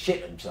basically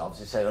shit themselves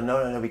and say, oh,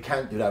 no, we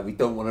can't do that. We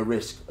don't want to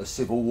risk a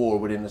civil war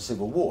within a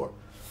civil war.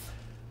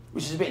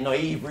 Which is a bit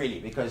naive, really,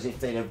 because if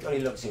they'd have only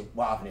looked at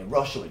what happened in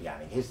Russia with the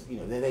anarchists, you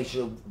know, they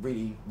should have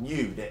really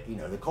knew that, you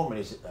know, the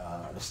communists,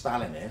 the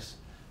Stalinists,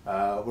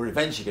 were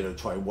eventually going to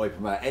try and wipe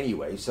them out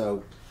anyway.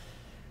 So,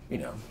 you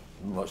know,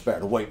 much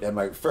better to wipe them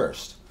out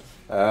first.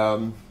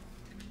 Then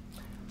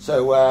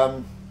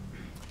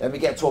we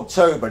get to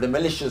October, the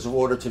militias are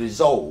ordered to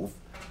dissolve,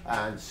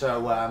 and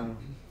so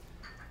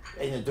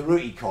in the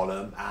Durruti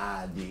column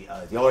and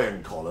the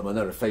Iron column,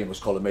 another famous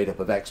column made up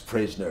of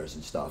ex-prisoners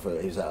and stuff,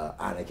 it was an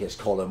anarchist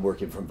column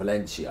working from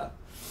Valencia.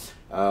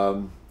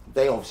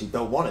 They obviously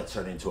don't want to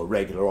turn into a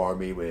regular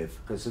army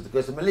because the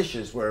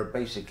militias were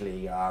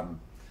basically,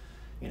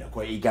 you know,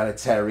 quite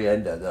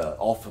egalitarian.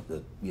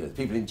 The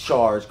people in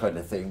charge kind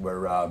of thing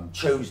were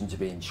chosen to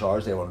be in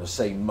charge. They were on the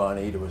same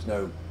money. There was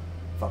no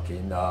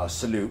fucking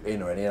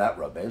saluting or any of that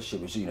rubbish.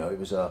 It was, you know, it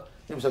was a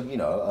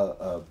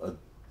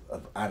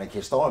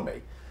anarchist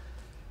army.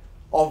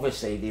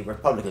 Obviously, the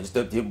Republicans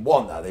didn't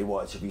want that. They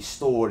wanted to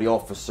restore the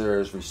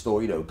officers,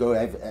 you know, go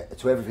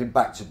to everything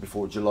back to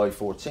before July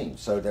 14th.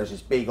 So there's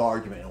this big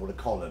argument in all the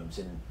columns,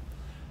 and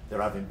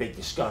they're having big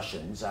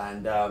discussions.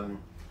 And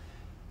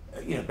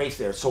you know,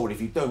 basically, they're told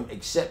if you don't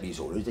accept these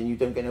orders, then you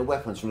don't get no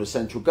weapons from the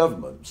central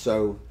government.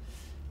 So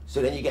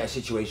then you get a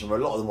situation where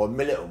a lot of them are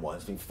militant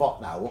ones think, fuck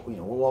now, what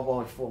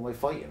am I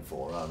fighting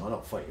for? I'm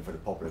not fighting for the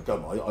popular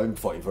government, I'm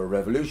fighting for a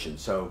revolution.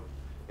 So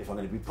if I'm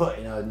going to be put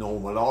in a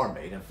normal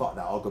army, then fuck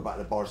that, I'll go back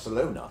to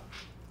Barcelona,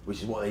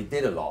 which is what they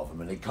did, a lot of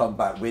them, and they come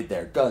back with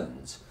their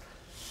guns.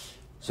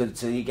 So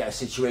you get a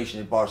situation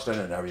in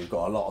Barcelona now where you've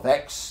got a lot of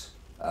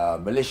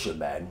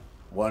ex-militiamen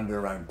wandering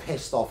around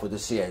pissed off with the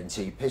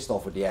CNT, pissed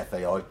off with the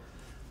FAI,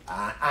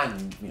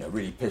 and you know,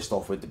 really pissed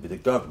off with the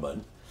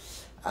government,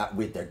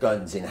 with their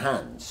guns in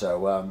hand.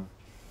 But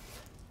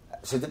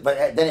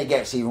then it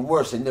gets even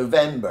worse. In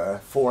November,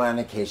 4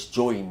 anarchists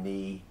join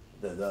the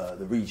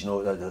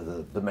regional,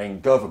 the main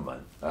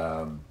government.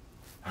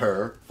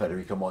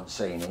 Federico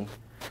Montseny,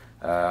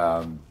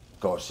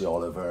 Garcia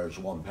Oliver,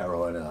 Juan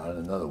Perro, and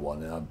another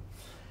one.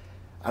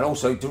 And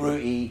also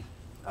Durruti,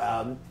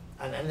 and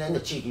then the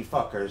cheeky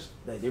fuckers,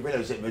 they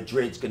realise that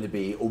Madrid's going to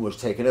be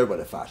almost taken over by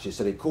the fascists,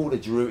 so they called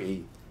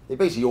they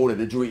basically ordered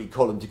the Durruti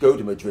column to go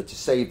to Madrid to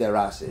save their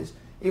asses,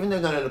 even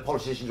though none of the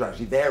politicians are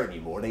actually there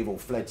anymore. They've all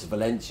fled to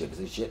Valencia because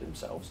they shit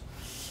themselves.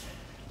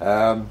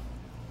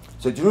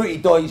 So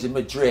Durruti dies in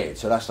Madrid,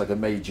 so that's like a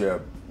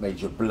major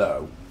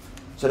blow.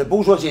 So the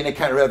bourgeoisie and the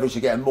counter-revolution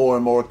are getting more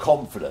and more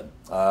confident.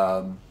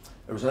 There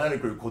was another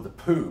group called the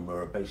POUM, who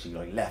are basically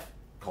like left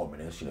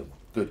communists, you know,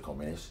 good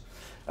communists.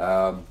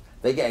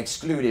 They get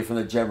excluded from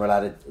the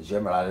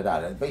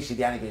Generalidad, and basically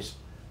the anarchists,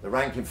 the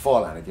rank and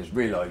file anarchists,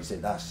 realise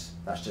that that's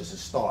just a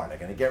start. They're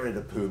going to get rid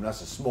of the POUM,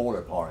 that's a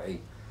smaller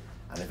party,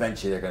 and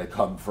eventually they're going to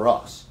come for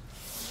us.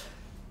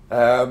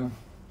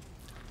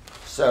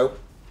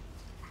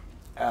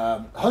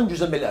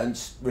 Hundreds of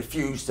militants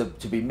refuse to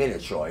be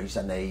militarised,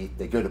 and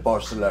they go to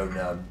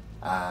Barcelona,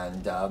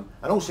 and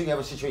also you have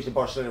a situation in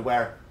Barcelona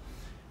where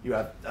you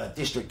have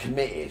district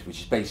committees, which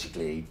is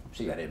basically,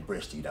 so you had it in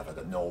Bristol, you'd have like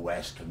a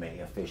Norwest committee,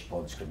 a Fish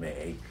Ponds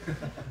committee,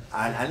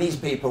 and these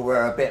people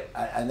were a bit,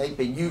 and they'd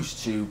been used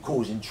to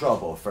causing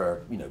trouble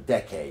for, you know,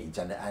 decades,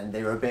 and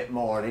they were a bit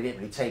more, they didn't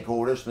really take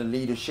orders from the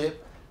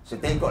leadership, so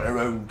they've got their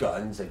own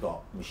guns, they've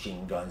got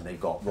machine guns, they've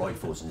got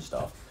rifles and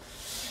stuff.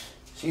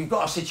 So you've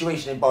got a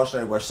situation in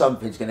Barcelona where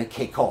something's going to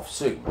kick off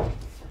soon.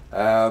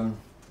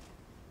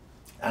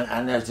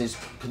 And there's this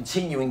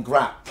continuing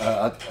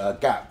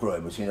gap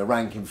growing between the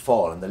rank and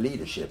file and the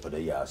leadership of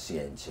the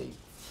CNT.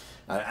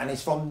 And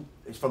it's from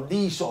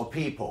these sort of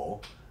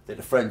people that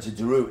the Friends of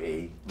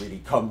Durruti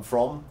really come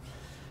from.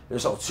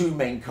 There's sort of two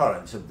main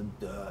currents. Of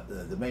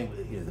the main,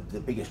 you know, the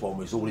biggest one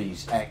was all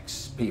these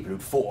ex-people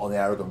who'd fought on the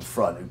Aragon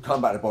front, who'd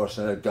come back to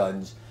Barcelona with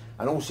guns.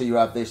 And also you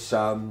have this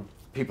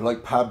people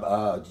like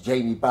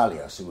Jamie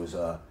Balias, who was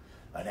an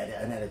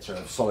editor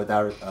of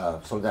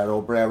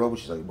Solidaridad Obrera,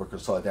 which is like Worker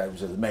Solidarity,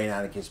 which is the main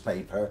anarchist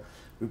paper,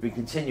 who've been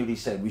continually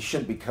saying we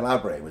shouldn't be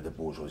collaborating with the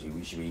bourgeoisie,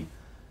 we should be,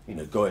 you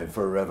know, going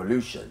for a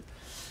revolution.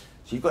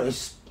 So you've got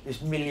this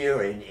milieu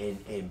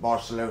in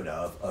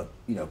Barcelona of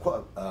you know,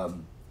 quite a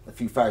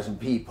few thousand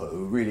people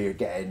who really are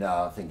getting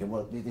thinking,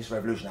 well, this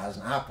revolution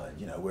hasn't happened.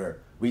 You know,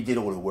 we did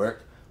all the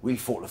work, we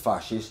fought the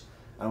fascists,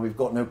 and we've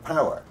got no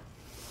power.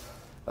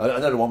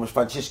 Another one was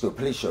Francisco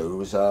Pelicho, who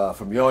was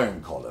from the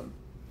Iron column.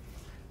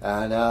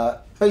 And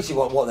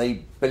basically what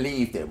they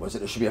believed in was that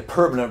there should be a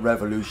permanent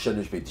revolution,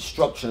 there should be a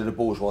destruction of the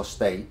bourgeois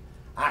state,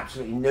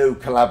 absolutely no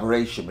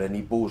collaboration with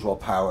any bourgeois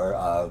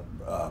power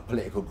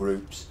political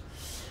groups,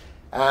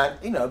 and,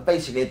 you know,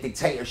 basically a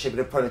dictatorship of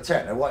the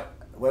proletariat. Now,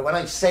 when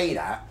I say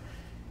that,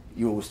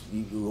 you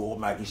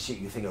automatically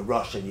you think of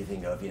Russia and you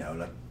think of, you know,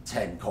 like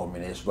 10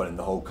 communists running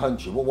the whole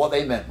country. Well, what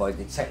they meant by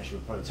dictatorship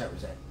of the proletariat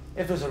was that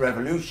if there's a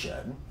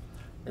revolution,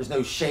 there's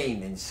no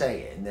shame in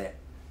saying that,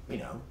 you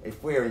know,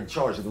 if we're in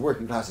charge, if the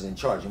working class is in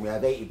charge and we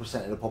have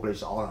 80% of the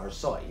population on our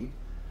side,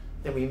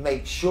 then we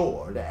make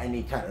sure that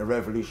any kind of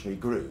revolutionary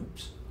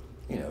groups,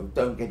 you know,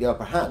 don't get the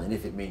upper hand. And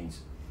if it means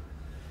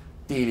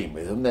dealing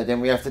with them, then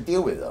we have to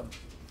deal with them.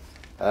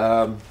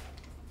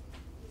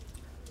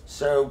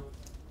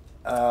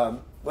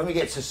 When we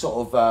get to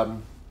sort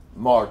of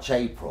March,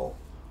 April,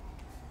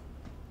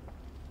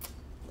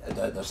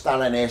 the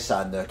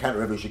Stalinists and the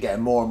counter-revolution are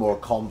getting more and more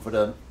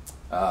confident.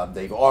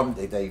 They've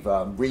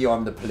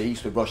rearmed the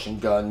police with Russian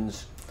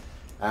guns,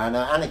 and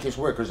anarchist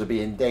workers are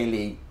being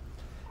daily,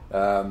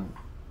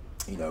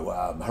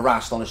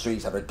 harassed on the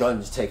streets, have their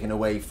guns taken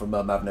away from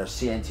them, having their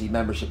CNT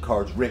membership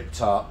cards ripped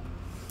up.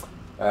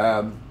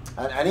 And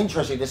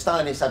interestingly, the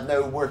Stalinists have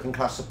no working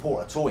class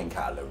support at all in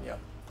Catalonia.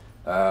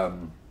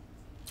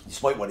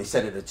 Despite what they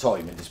said at the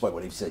time, and despite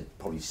what they've said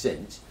probably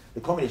since,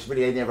 the communists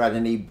really never had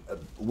any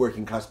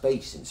working class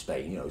base in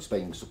Spain. You know,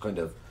 Spain's kind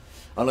of,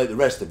 unlike the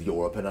rest of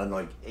Europe and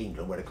unlike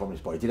England, where the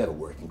Communist Party did have a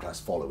working class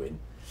following,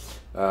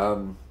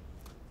 the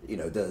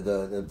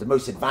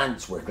most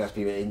advanced working class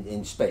people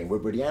in Spain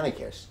were the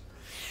anarchists.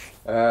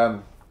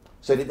 So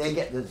they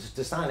get the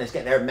Stalinists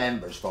get their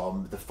members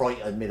from the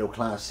frightened middle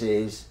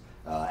classes,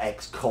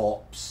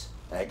 ex-cops,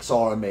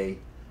 ex-army,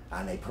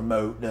 and they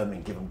promote them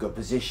and give them good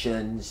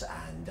positions,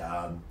 and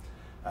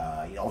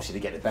obviously they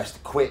get the best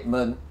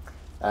equipment,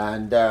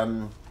 and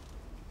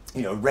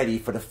ready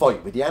for the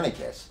fight with the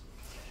anarchists.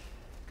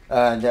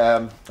 And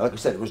like I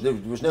said, there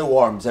was no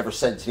arms ever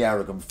sent to the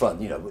Aragon front.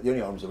 You know, the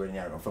only arms that were in the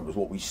Aragon front was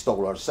what we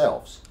stole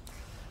ourselves.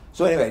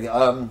 So anyway,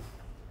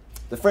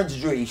 the Friends of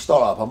Durruti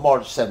start up on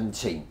March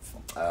 17th,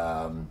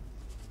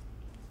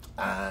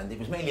 and it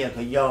was mainly like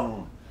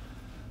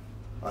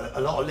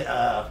a lot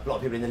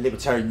of people in the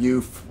libertarian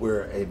youth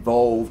were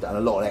involved, and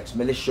a lot of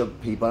ex-militia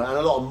people, and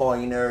a lot of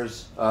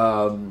miners,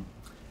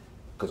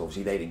 because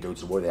obviously they didn't go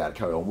to the war, they had to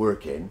carry on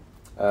working.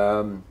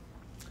 And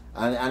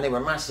they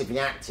were massively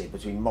active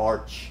between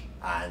March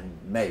and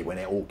May when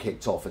it all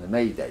kicked off in the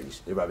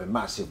Maydays. They were having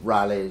massive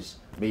rallies,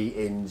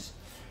 meetings,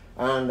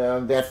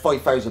 and they had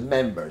 5,000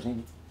 members,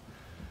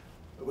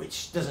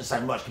 which doesn't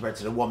sound much compared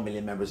to the 1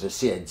 million members of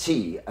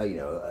CNT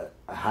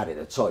had at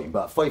the time.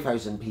 But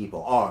 5,000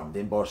 people armed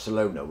in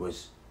Barcelona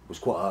was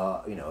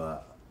quite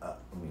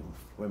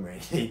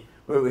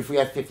if we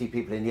had 50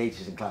 people in the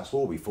 80s in class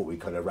war, we thought we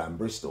could have ran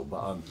Bristol.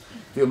 But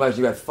if you imagine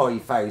you had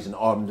 5,000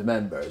 armed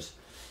members,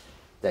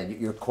 then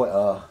you're quite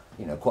a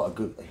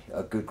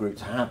good group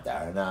to have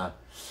there.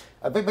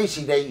 And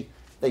basically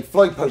they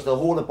fly post the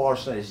whole of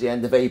Barcelona. It's the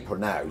end of April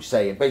now,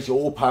 saying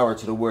basically all power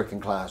to the working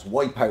class,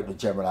 wipe out the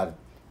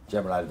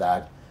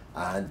Generalidad,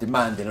 and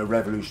demanding a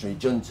revolutionary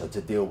junta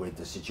to deal with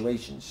the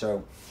situation.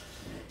 So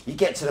you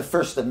get to the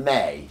 1st of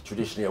May,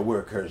 traditionally a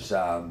workers'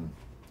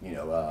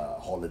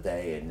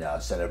 holiday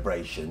and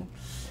celebration.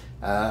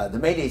 The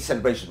May Day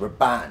celebrations were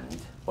banned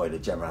by the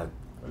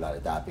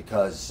Generalidad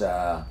because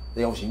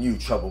they obviously knew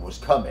trouble was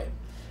coming.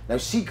 Now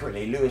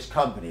secretly, Lewis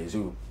Companies,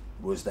 who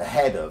was the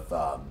head of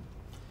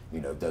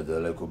the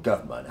local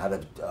government,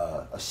 had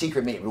a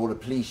secret meeting with all the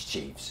police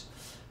chiefs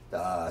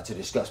to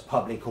discuss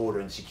public order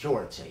and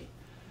security.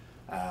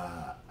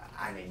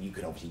 And then you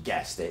can obviously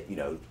guess that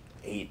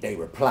they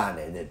were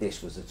planning that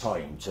this was the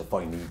time to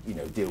finally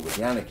deal with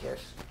the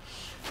anarchists.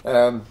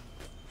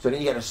 So then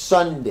you get a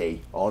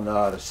Sunday on the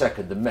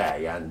 2nd of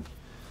May, and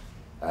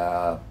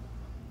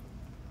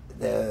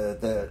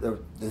the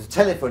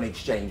telephone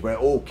exchange where it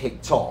all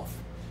kicked off.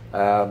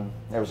 There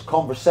was a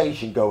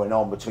conversation going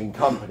on between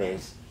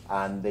companies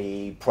and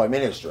the Prime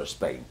Minister of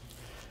Spain,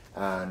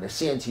 and the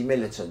CNT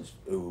militants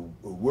who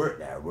worked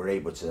there were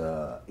able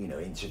to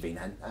intervene,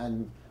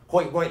 and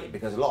quite rightly,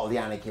 because a lot of the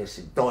anarchists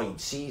had died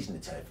seizing the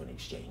telephone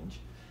exchange,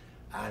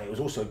 and it was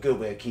also a good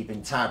way of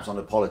keeping tabs on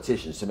the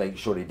politicians to make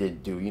sure they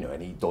didn't do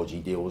any dodgy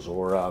deals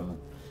or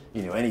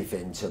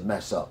anything to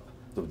mess up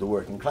the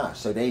working class.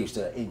 So they used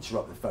to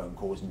interrupt the phone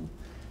calls and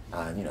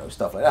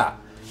stuff like that.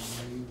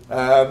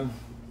 And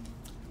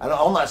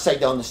on that same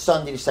day, on the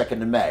Sunday, the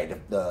 2nd of May,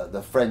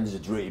 the Friends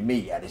of Durruti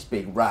meet at this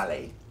big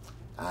rally,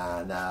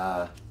 and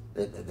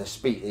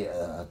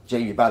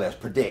Jamie Ballas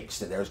predicts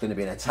that there's going to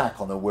be an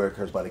attack on the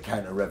workers by the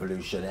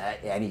counter-revolution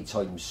any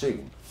time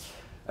soon.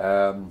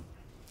 And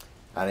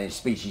in his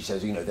speech he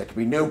says, there can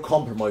be no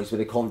compromise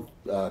with a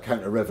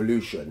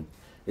counter-revolution.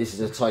 This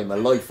is a time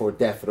of life or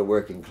death for the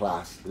working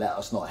class. Let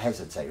us not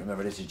hesitate.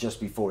 Remember, this is just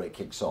before it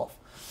kicks off.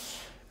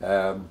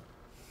 And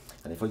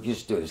if I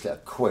just do this little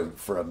quote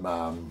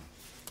from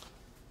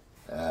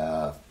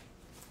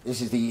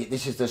this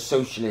is the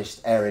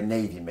Socialist Air and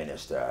Navy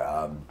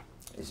Minister.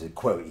 is a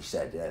quote he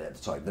said at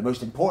the time. The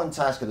most important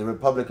task of the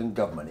Republican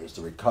government is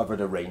to recover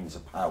the reins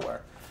of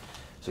power.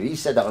 So he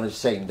said that on the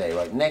same day,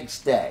 right?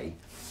 Next day,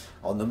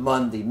 on the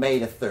Monday, May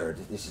the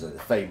 3rd, this is a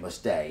famous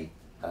day,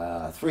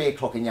 3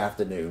 o'clock in the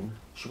afternoon.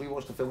 Should we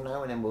watch the film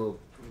now and then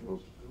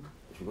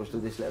should we watch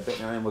this little bit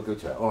now and then we'll go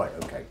to it? All right,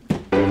 okay.